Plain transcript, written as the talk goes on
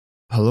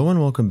Hello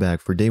and welcome back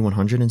for day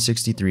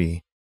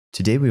 163.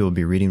 Today we will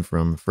be reading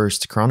from 1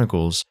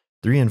 Chronicles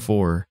 3 and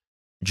 4,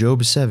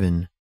 Job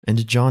 7,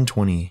 and John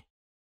 20.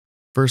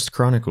 1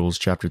 Chronicles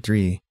chapter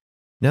 3.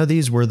 Now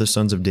these were the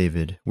sons of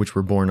David, which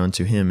were born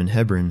unto him in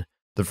Hebron,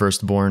 the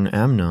firstborn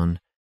Amnon,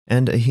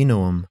 and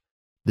Ahinoam,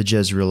 the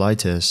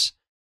Jezreelitess,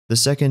 the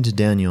second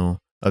Daniel,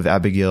 of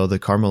Abigail the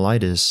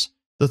Carmelitess,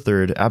 the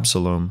third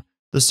Absalom,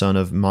 the son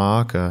of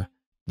Maacah,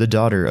 the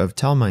daughter of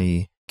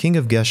Talmai, king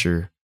of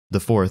Geshur, the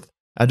fourth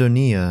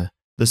Adoniah,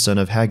 the son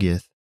of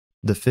Haggith,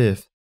 the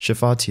fifth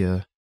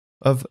Shephatiah,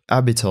 of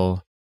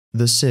Abital,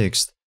 the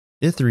sixth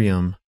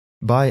Ithream,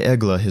 by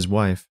Eglah his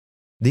wife.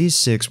 These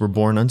six were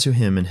born unto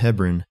him in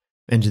Hebron,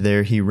 and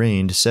there he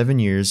reigned 7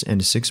 years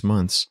and 6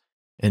 months,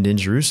 and in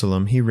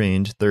Jerusalem he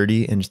reigned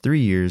 33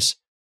 years.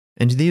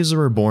 And these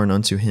were born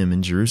unto him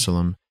in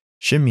Jerusalem,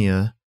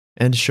 Shimeah,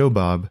 and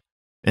Shobab,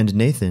 and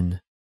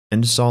Nathan,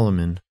 and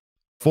Solomon,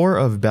 four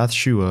of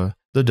Bathshua,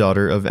 the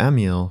daughter of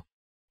Amiel,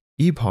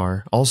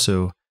 Ibhar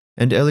also,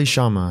 and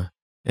Elishama,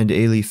 and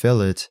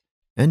Eliphelet,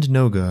 and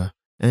Noga,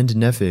 and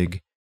Nepheg,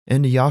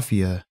 and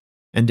Japhia,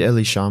 and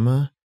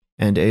Elishama,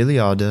 and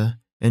Eliada,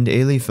 and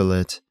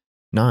Eliphelet,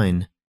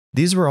 9.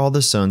 These were all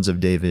the sons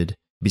of David,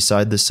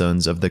 beside the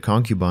sons of the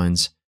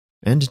concubines,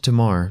 and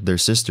Tamar their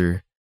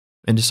sister.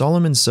 And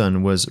Solomon's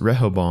son was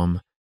Rehoboam,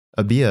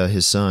 Abiah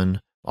his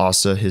son,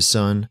 Asa his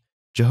son,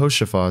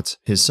 Jehoshaphat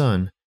his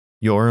son,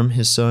 Joram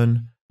his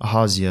son,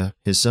 Ahaziah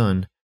his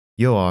son,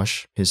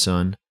 Joash his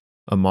son,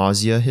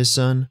 Amaziah his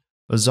son,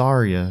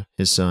 Azariah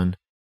his son,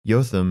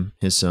 Jotham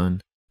his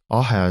son,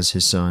 Ahaz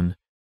his son,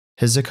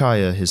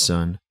 Hezekiah his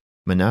son,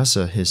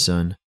 Manasseh his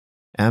son,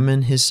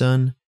 Ammon his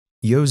son,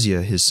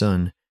 Josiah his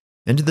son.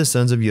 And the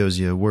sons of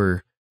Josiah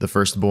were the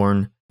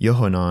firstborn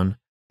Johanan,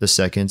 the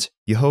second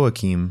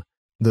Jehoiakim,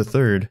 the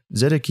third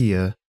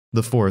Zedekiah,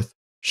 the fourth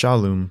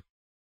Shallum.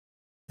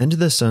 And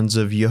the sons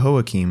of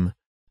Jehoiakim,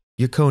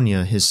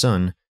 Jeconiah his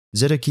son,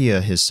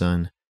 Zedekiah his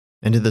son.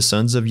 And the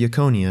sons of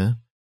Jeconiah,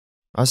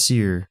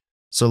 Asir,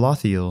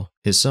 Salathiel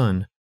his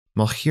son,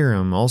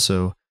 Malchiram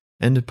also,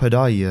 and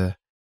Pedaiah,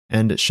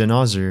 and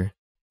Shenazar,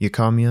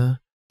 Yekamiah,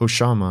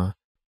 Hoshama,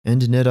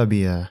 and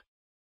Nedabiah.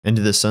 And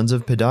the sons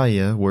of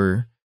Pedaiah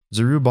were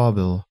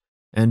Zerubbabel,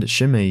 and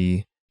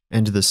Shimei,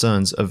 and the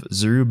sons of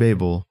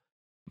Zerubbabel,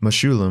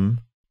 Meshullam,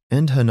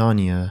 and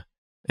Hananiah,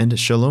 and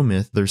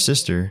Shalomith their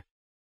sister,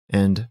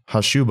 and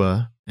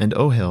Hashubah, and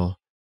Ohel,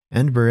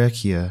 and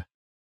Berechiah,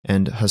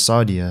 and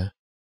Hasadiah,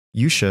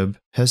 Ushab,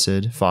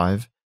 Hesed,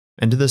 5,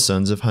 and the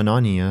sons of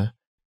Hananiah,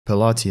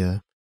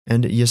 Pelatiah,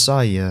 and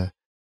Yesaiah,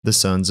 the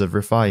sons of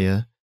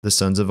Rephaiah, the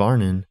sons of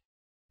Arnan,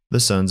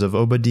 the sons of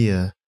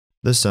Obadiah,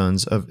 the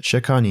sons of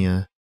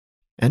Shechaniah,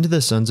 and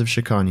the sons of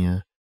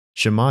Shechaniah,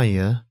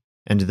 Shemaiah,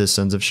 and the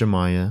sons of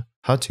Shemaiah,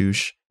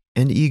 Hattush,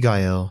 and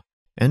Egael,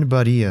 and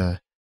Bariah,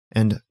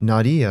 and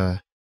Nadiah,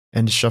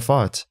 and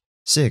Shaphat,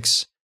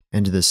 6,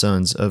 and the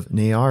sons of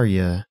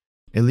Neariah,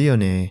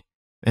 Elioneh,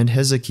 and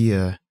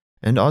Hezekiah,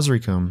 and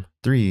Azrikam,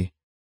 3,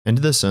 and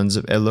the sons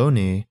of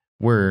Eloneh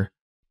were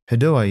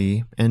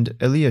Hedoi, and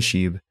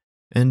Eliashib,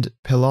 and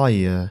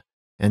Pelaiah,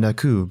 and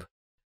Akub,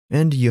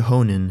 and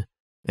Yehonan,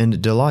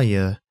 and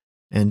Deliah,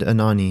 and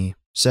Anani,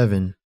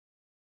 7.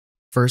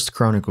 1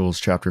 Chronicles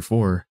chapter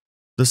 4.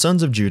 The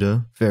sons of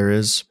Judah,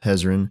 Pharez,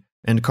 Hezron,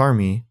 and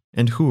Carmi,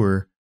 and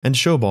Hur, and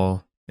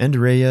Shobal, and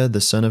Reah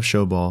the son of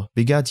Shobal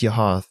begat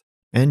Yahath,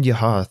 and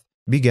Yahath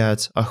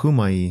begat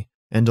Ahumai,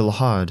 and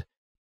Lahad.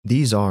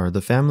 These are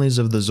the families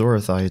of the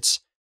Zorathites,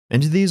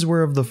 and these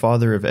were of the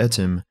father of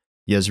Etim,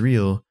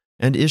 Jezreel,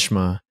 and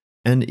Ishma,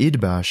 and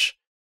Idbash,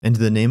 and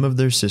the name of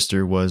their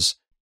sister was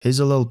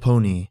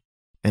Hazelelponi,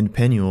 and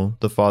Penuel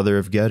the father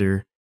of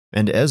Geder,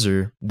 and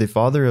Ezer the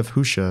father of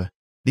Husha.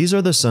 These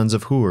are the sons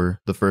of Hur,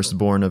 the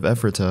firstborn of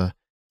Ephratah,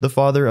 the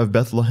father of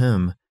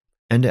Bethlehem.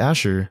 And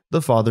Asher,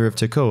 the father of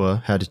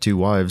Tekoa, had 2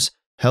 wives,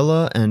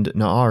 Helah and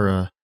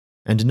Naarah.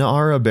 And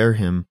Naarah bare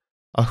him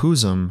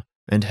Ahuzam,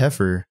 and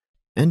Hefer,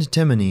 and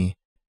Temeni,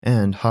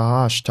 and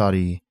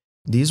Hahashtari.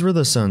 These were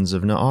the sons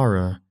of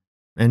Naarah.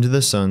 And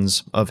the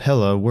sons of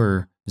Helah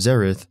were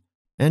Zereth,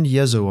 and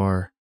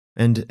Yezoar,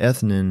 and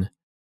Ethnan.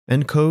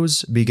 And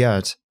Koz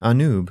begat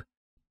Anub,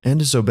 and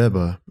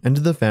Zobeba, and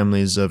the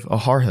families of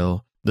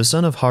Aharhel, the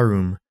son of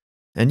Harum.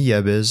 And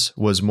Jabez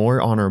was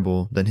more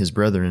honorable than his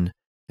brethren,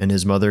 and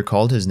his mother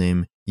called his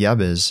name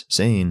Jabez,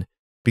 saying,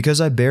 Because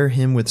I bare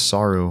him with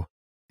sorrow.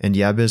 And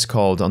Jabez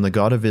called on the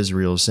God of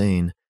Israel,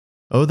 saying,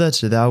 O that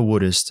thou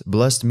wouldest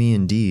bless me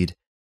indeed,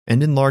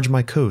 and enlarge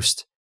my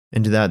coast,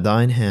 and that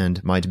thine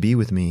hand might be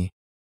with me,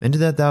 and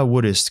that thou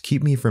wouldest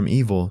keep me from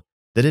evil,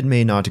 that it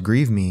may not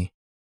grieve me.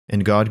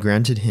 And God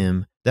granted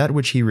him that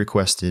which he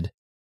requested.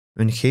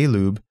 And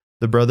Caleb,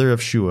 the brother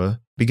of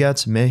Shua, begat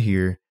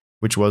Mehir,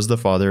 which was the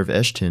father of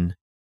Eshton.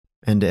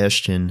 And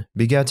Eshton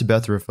begat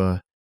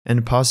Bethrapha,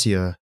 and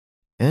Paseah,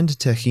 and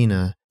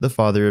Tehina, the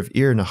father of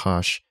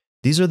Ir-Nahash.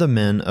 These are the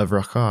men of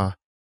Rachah.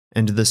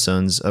 And the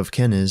sons of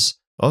Keniz,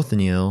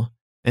 Othniel,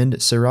 and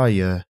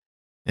Sariah.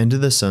 And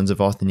the sons of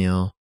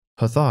Othniel,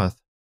 Hathath.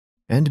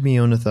 And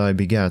Meonothai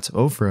begat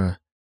Ophrah,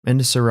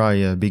 And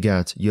Sariah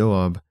begat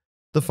Joab,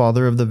 the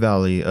father of the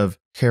valley of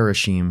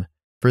Cherashim,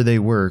 for they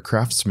were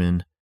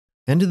craftsmen.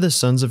 And the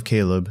sons of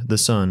Caleb, the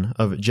son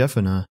of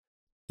Jephunneh,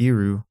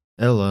 Eru,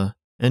 Elah,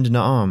 and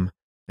Naam,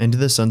 and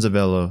the sons of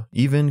Elah,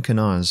 even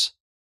Kenaz.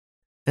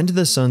 And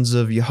the sons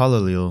of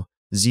Yahalaleel,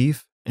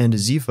 Zeph, and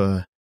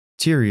Ziphah,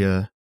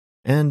 Tiria,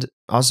 and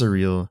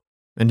Asareel.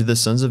 And the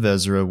sons of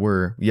Ezra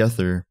were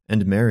Jether,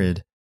 and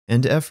Merid,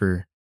 and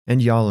Epher,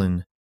 and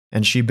Yalin.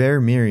 And she bare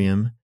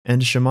Miriam,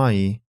 and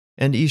Shammai,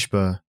 and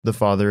Ishba, the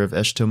father of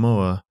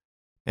Eshtemoa.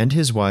 And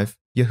his wife,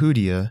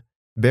 Yehudiah,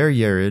 bare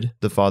Yered,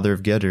 the father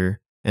of Geder,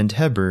 and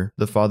Heber,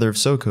 the father of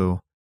Soko,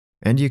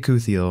 and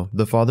Yekuthiel,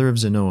 the father of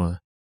Zanoah.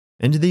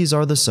 And these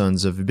are the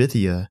sons of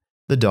Bithiah,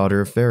 the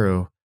daughter of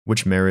Pharaoh,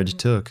 which Merid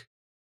took.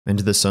 And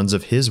the sons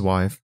of his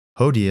wife,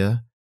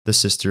 Hodiah, the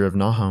sister of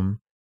Naham,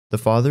 the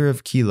father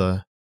of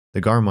Keilah,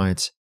 the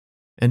Garmite,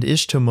 and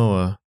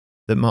Ishtemoa,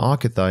 the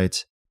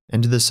Maacathite.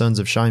 And the sons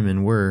of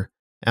Shimon were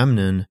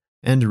Amnon,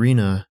 and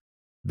Rina,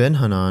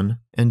 Benhanan,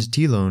 and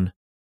Telon.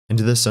 And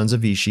the sons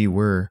of Ishi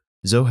were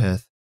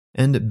Zoheth,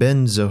 and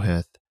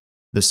Ben-Zoheth.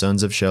 The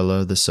sons of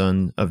Shelah, the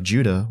son of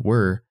Judah,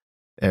 were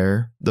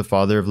the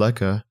father of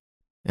Lekah,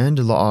 and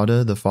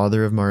Laadah, the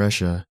father of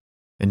Maresha.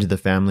 And the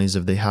families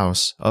of the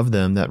house of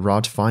them that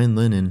wrought fine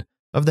linen,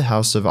 of the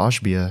house of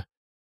Ashbia,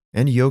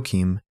 and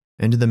Joachim,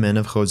 and the men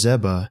of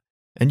Chozeba,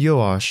 and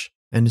Joash,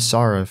 and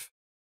Saraph,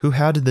 who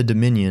had the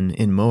dominion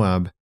in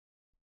Moab,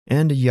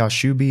 and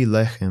Yashubi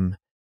Lechem.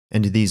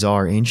 And these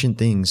are ancient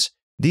things.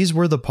 These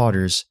were the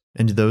potters,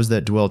 and those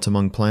that dwelt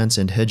among plants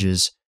and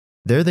hedges.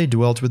 There they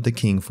dwelt with the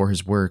king for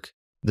his work.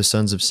 The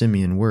sons of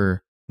Simeon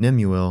were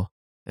Nemuel,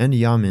 and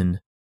Yamin,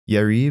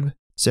 Yarib,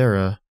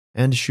 Zerah,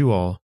 and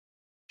Shual.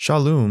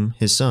 Shallum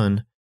his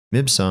son,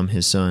 Mibsam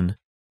his son,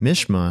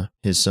 Mishma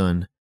his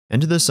son.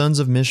 And the sons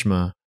of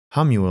Mishma,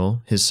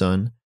 Hamuel his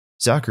son,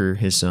 Zachar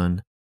his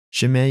son,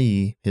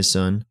 Shimei his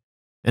son.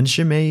 And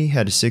Shimei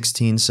had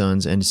 16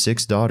 sons and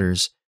 6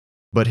 daughters.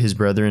 But his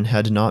brethren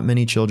had not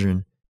many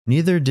children,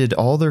 neither did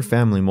all their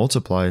family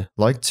multiply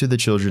like to the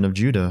children of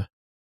Judah.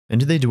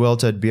 And they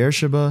dwelt at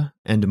Beersheba,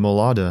 and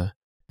Molada,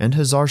 and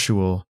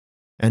Hazarshual,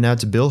 and at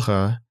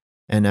Bilhah,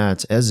 and at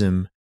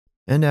Ezim,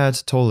 and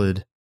at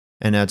Tolid,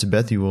 and at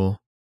Bethuel,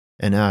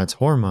 and at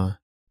Hormah,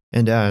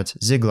 and at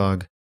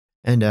Ziglag,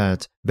 and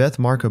at Beth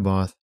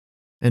Markaboth,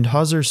 and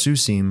Hazar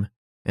Susim,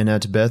 and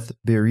at Beth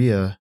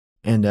Berea,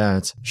 and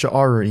at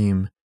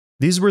Sha'araim.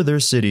 These were their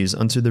cities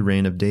unto the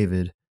reign of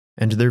David,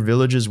 and their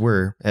villages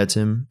were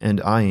Etim,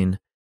 and Ain,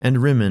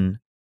 and Rimmon,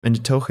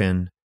 and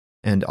Tochen,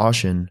 and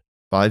Ashen,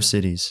 5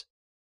 cities.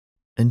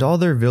 And all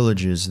their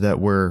villages that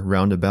were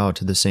round about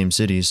the same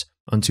cities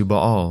unto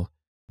Baal,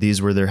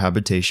 these were their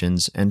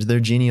habitations and their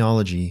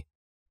genealogy,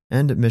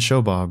 and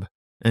Meshobab,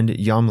 and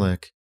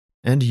Yamlech,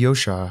 and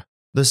Yosha,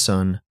 the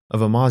son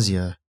of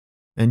Amaziah,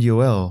 and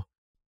Yoel,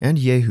 and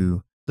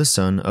Jehu, the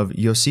son of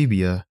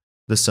Yosibia,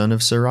 the son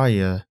of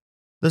Sariah,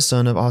 the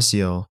son of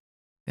Asiel,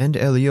 and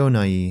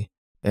Elionai,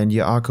 and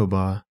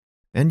Yaakobah,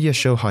 and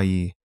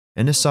Yeshohai,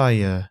 and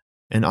Asaiah,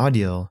 and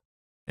Adiel,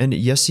 and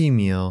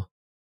Yesimiel,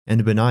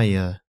 and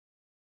Benaiah,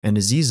 and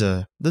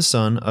Aziza, the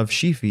son of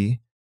Shiphi,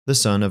 the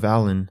son of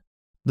Alon,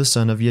 the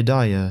son of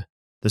Yediah,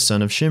 the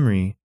son of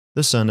Shimri,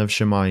 the son of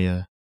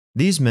Shemaiah.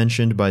 These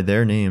mentioned by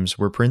their names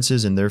were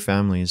princes in their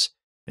families,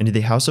 and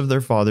the house of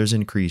their fathers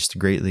increased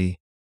greatly.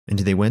 And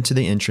they went to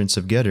the entrance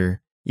of Geder,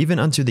 even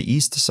unto the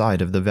east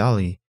side of the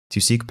valley, to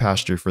seek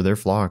pasture for their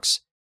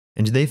flocks.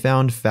 And they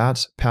found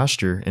fat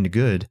pasture and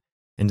good,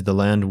 and the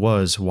land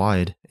was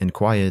wide, and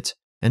quiet,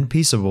 and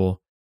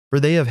peaceable, for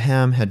they of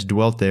Ham had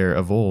dwelt there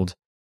of old.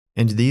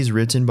 And these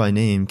written by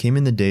name came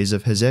in the days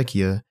of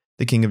Hezekiah,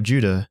 the king of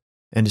Judah,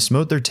 and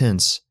smote their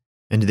tents,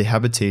 and the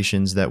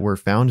habitations that were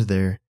found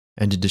there,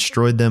 and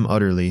destroyed them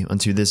utterly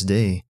unto this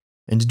day,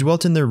 and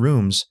dwelt in their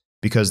rooms,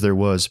 because there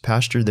was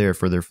pasture there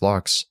for their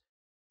flocks.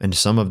 And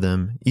some of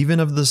them, even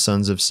of the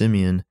sons of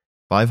Simeon,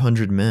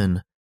 500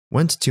 men,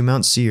 went to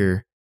Mount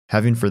Seir,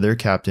 having for their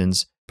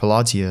captains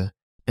Pelatiah,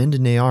 and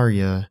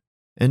Neariah,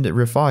 and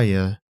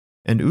Rephaiah,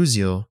 and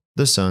Uziel,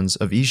 the sons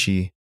of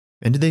Ishi.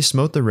 And they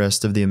smote the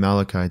rest of the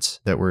Amalekites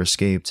that were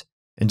escaped,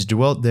 and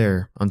dwelt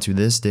there unto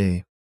this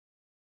day.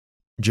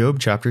 Job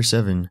chapter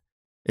 7.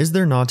 Is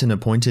there not an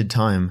appointed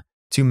time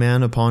to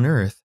man upon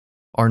earth?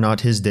 Are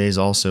not his days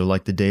also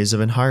like the days of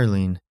an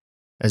hireling?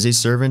 As a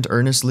servant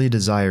earnestly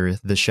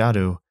desireth the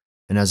shadow,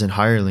 and as an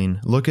hireling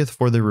looketh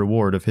for the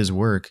reward of his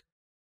work,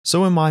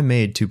 so am I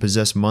made to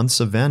possess months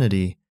of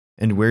vanity,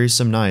 and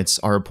wearisome nights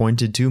are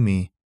appointed to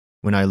me.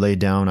 When I lay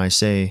down, I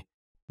say,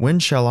 when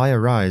shall I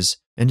arise,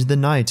 and the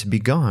night be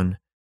gone?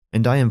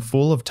 And I am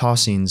full of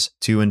tossings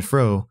to and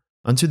fro,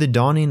 unto the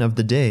dawning of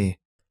the day.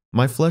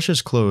 My flesh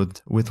is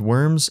clothed with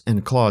worms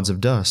and clods of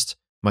dust.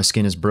 My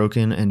skin is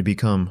broken and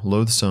become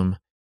loathsome.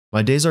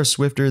 My days are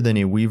swifter than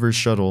a weaver's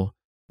shuttle,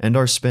 and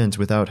are spent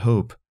without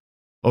hope.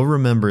 O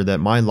remember that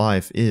my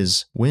life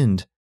is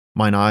wind.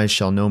 Mine eyes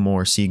shall no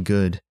more see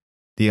good.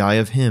 The eye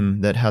of him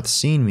that hath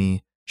seen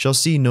me shall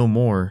see no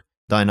more.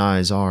 Thine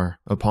eyes are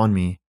upon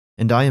me,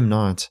 and I am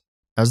not.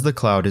 As the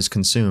cloud is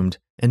consumed,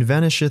 and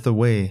vanisheth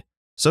away.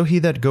 So he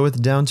that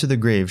goeth down to the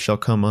grave shall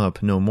come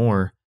up no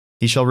more.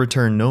 He shall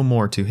return no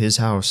more to his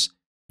house,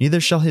 neither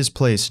shall his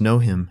place know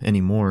him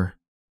any more.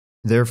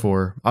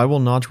 Therefore I will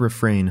not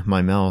refrain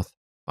my mouth.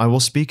 I will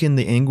speak in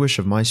the anguish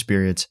of my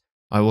spirit.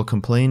 I will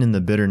complain in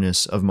the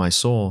bitterness of my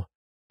soul.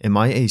 Am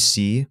I a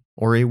sea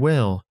or a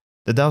whale,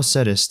 that thou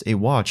settest a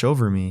watch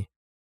over me?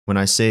 When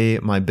I say,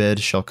 my bed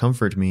shall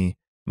comfort me,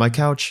 my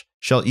couch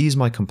shall ease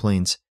my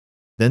complaint,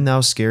 then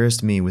thou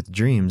scarest me with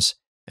dreams,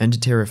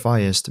 and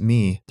terrifiest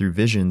me through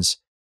visions,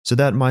 so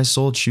that my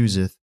soul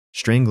chooseth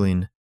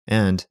strangling,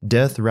 and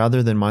death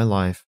rather than my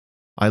life.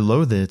 I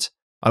loathe it.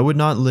 I would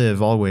not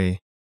live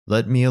alway.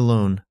 Let me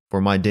alone,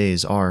 for my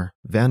days are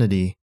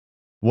vanity.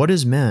 What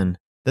is man,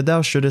 that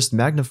thou shouldest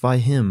magnify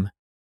him,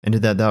 and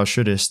that thou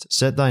shouldest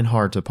set thine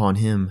heart upon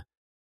him,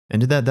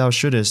 and that thou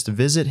shouldest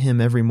visit him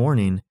every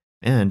morning,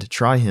 and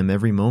try him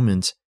every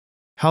moment?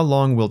 How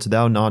long wilt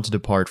thou not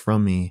depart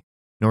from me,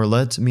 nor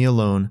let me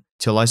alone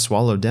till I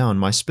swallow down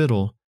my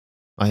spittle?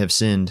 I have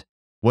sinned.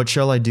 What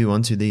shall I do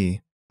unto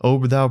thee,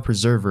 O thou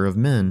preserver of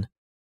men?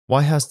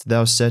 Why hast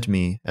thou set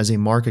me as a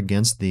mark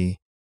against thee,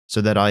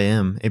 so that I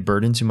am a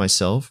burden to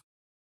myself?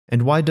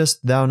 And why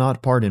dost thou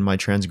not pardon my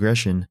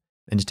transgression,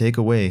 and take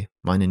away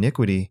mine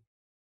iniquity?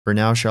 For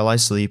now shall I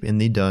sleep in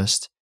the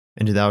dust,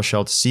 and thou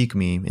shalt seek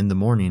me in the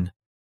morning,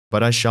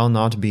 but I shall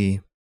not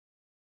be.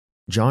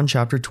 John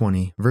chapter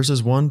 20,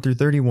 verses 1 through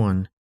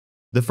 31.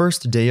 The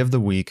first day of the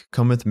week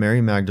cometh Mary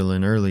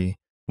Magdalene early,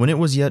 when it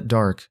was yet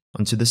dark,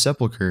 unto the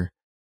sepulchre,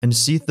 and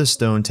seeth the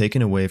stone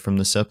taken away from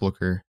the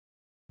sepulchre.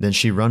 Then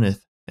she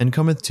runneth, and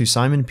cometh to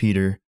Simon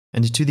Peter,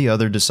 and to the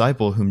other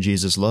disciple whom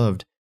Jesus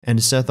loved,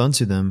 and saith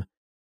unto them,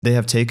 They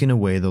have taken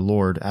away the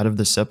Lord out of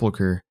the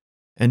sepulchre,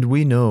 and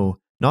we know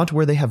not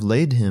where they have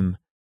laid him.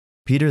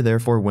 Peter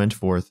therefore went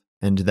forth,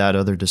 and that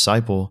other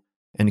disciple,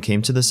 and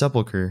came to the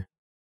sepulchre.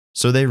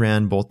 So they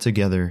ran both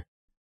together.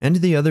 And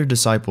the other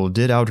disciple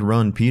did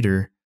outrun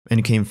Peter,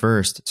 and came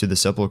first to the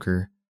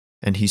sepulchre.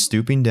 And he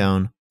stooping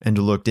down, and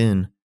looked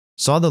in,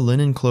 saw the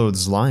linen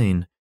clothes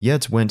lying,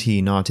 yet went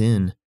he not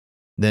in.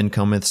 Then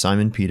cometh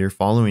Simon Peter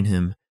following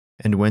him,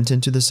 and went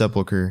into the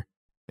sepulchre,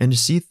 and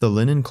seeth the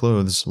linen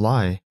clothes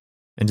lie,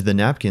 and the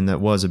napkin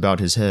that was about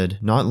his head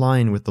not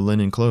lying with the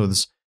linen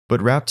clothes,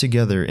 but wrapped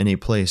together in a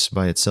place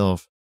by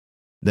itself.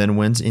 Then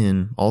went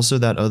in also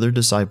that other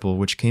disciple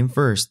which came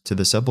first to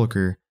the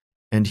sepulchre,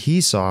 and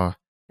he saw,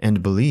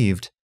 and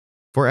believed.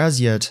 For as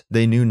yet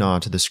they knew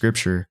not the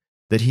scripture,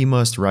 that he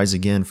must rise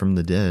again from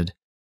the dead.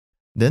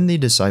 Then the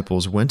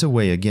disciples went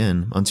away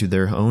again unto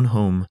their own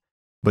home,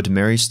 but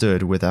Mary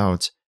stood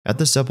without at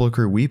the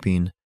sepulchre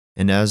weeping,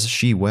 and as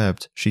she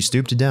wept, she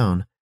stooped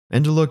down,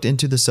 and looked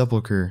into the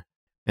sepulchre,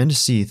 and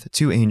seeth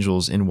two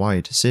angels in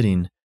white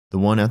sitting, the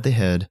one at the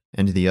head,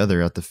 and the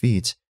other at the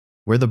feet,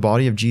 where the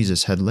body of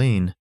Jesus had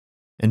lain.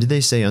 And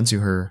they say unto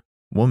her,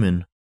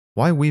 Woman,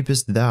 why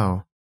weepest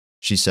thou?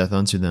 She saith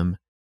unto them,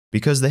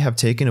 Because they have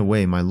taken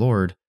away my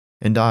Lord,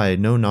 and I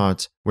know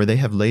not where they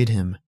have laid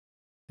him.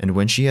 And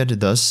when she had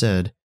thus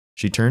said,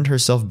 she turned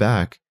herself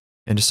back,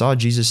 and saw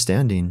Jesus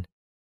standing,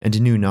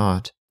 and knew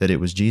not that it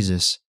was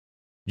Jesus.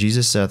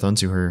 Jesus saith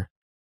unto her,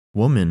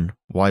 Woman,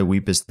 why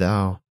weepest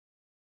thou?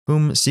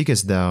 Whom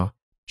seekest thou?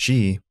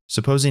 She,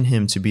 supposing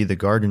him to be the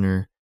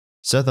gardener,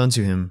 saith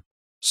unto him,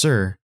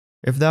 Sir,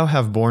 if thou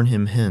have borne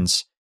him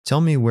hence,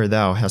 tell me where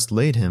thou hast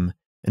laid him,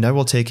 and I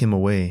will take him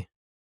away.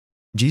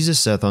 Jesus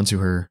saith unto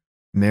her,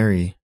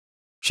 Mary.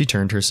 She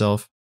turned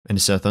herself,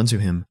 and saith unto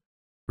him,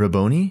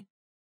 Rabboni?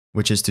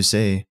 Which is to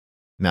say,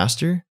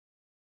 Master?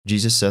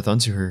 Jesus saith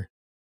unto her,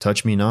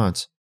 Touch me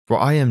not, for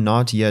I am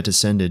not yet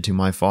ascended to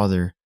my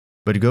Father,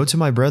 but go to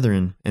my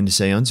brethren, and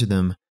say unto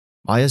them,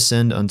 I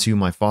ascend unto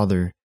my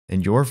Father,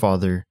 and your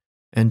Father,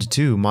 and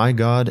to my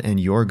God and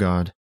your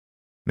God.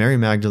 Mary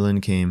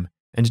Magdalene came,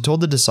 and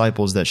told the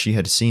disciples that she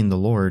had seen the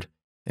Lord,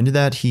 and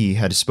that he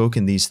had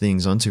spoken these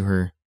things unto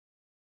her.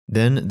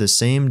 Then the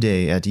same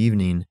day at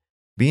evening,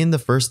 being the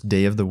first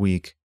day of the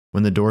week,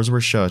 when the doors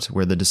were shut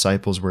where the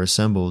disciples were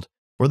assembled,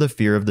 for the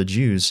fear of the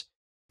Jews,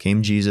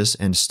 came Jesus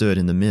and stood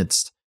in the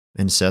midst,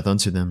 and saith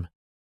unto them,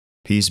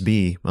 Peace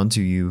be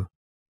unto you.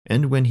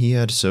 And when he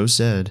had so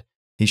said,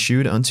 he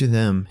shewed unto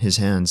them his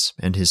hands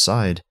and his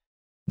side.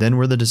 Then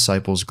were the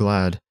disciples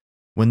glad,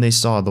 when they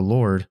saw the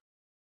Lord.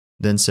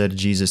 Then said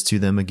Jesus to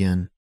them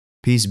again,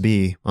 Peace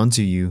be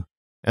unto you.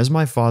 As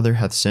my Father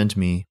hath sent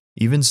me,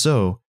 even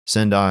so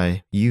send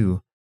I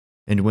you.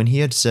 And when he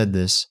had said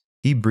this,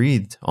 he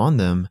breathed on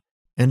them,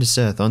 and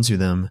saith unto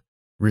them,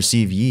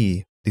 Receive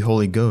ye the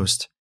Holy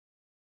Ghost.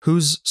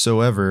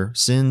 Whosesoever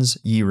sins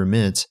ye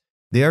remit,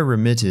 they are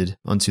remitted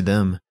unto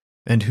them,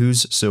 and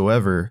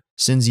whosesoever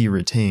sins ye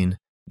retain,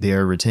 they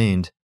are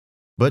retained.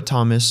 But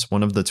Thomas,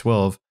 one of the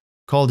 12,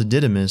 called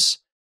Didymus,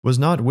 was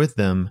not with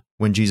them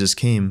when Jesus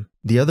came.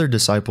 The other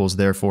disciples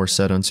therefore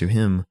said unto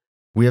him,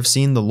 We have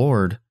seen the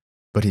Lord.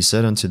 But he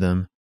said unto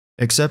them,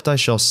 Except I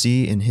shall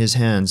see in his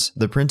hands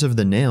the print of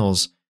the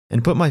nails,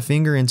 and put my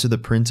finger into the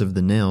print of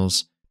the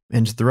nails,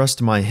 and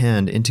thrust my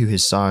hand into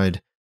his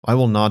side, I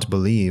will not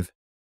believe.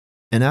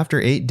 And after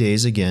 8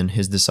 days again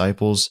his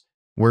disciples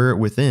were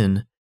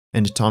within,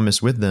 and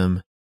Thomas with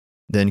them.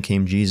 Then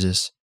came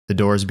Jesus, the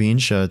doors being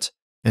shut,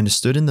 and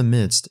stood in the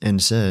midst,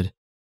 and said,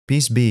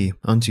 Peace be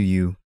unto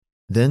you.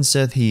 Then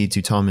saith he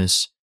to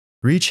Thomas,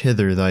 Reach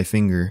hither thy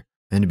finger,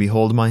 and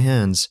behold my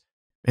hands,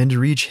 and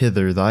reach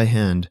hither thy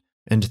hand,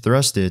 and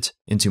thrust it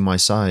into my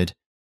side,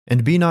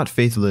 and be not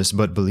faithless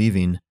but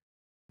believing.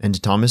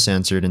 And Thomas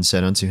answered and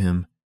said unto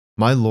him,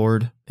 My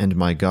Lord and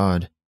my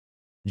God.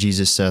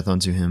 Jesus saith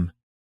unto him,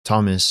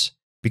 Thomas,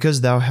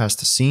 because thou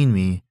hast seen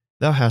me,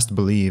 thou hast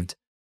believed.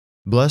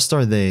 Blessed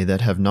are they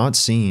that have not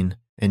seen,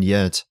 and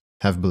yet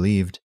have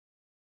believed.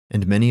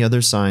 And many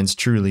other signs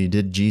truly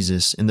did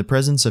Jesus in the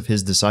presence of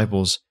his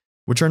disciples,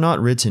 which are not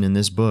written in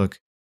this book,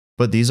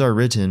 but these are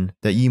written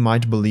that ye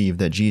might believe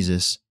that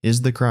Jesus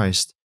is the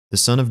Christ, the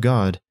Son of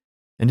God,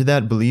 and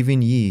that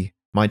believing ye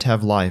might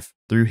have life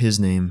through his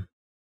name.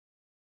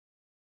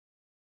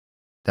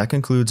 That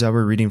concludes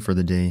our reading for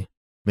the day.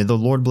 May the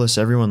Lord bless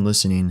everyone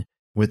listening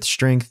with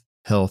strength,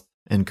 health,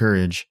 and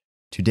courage,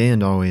 today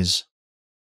and always.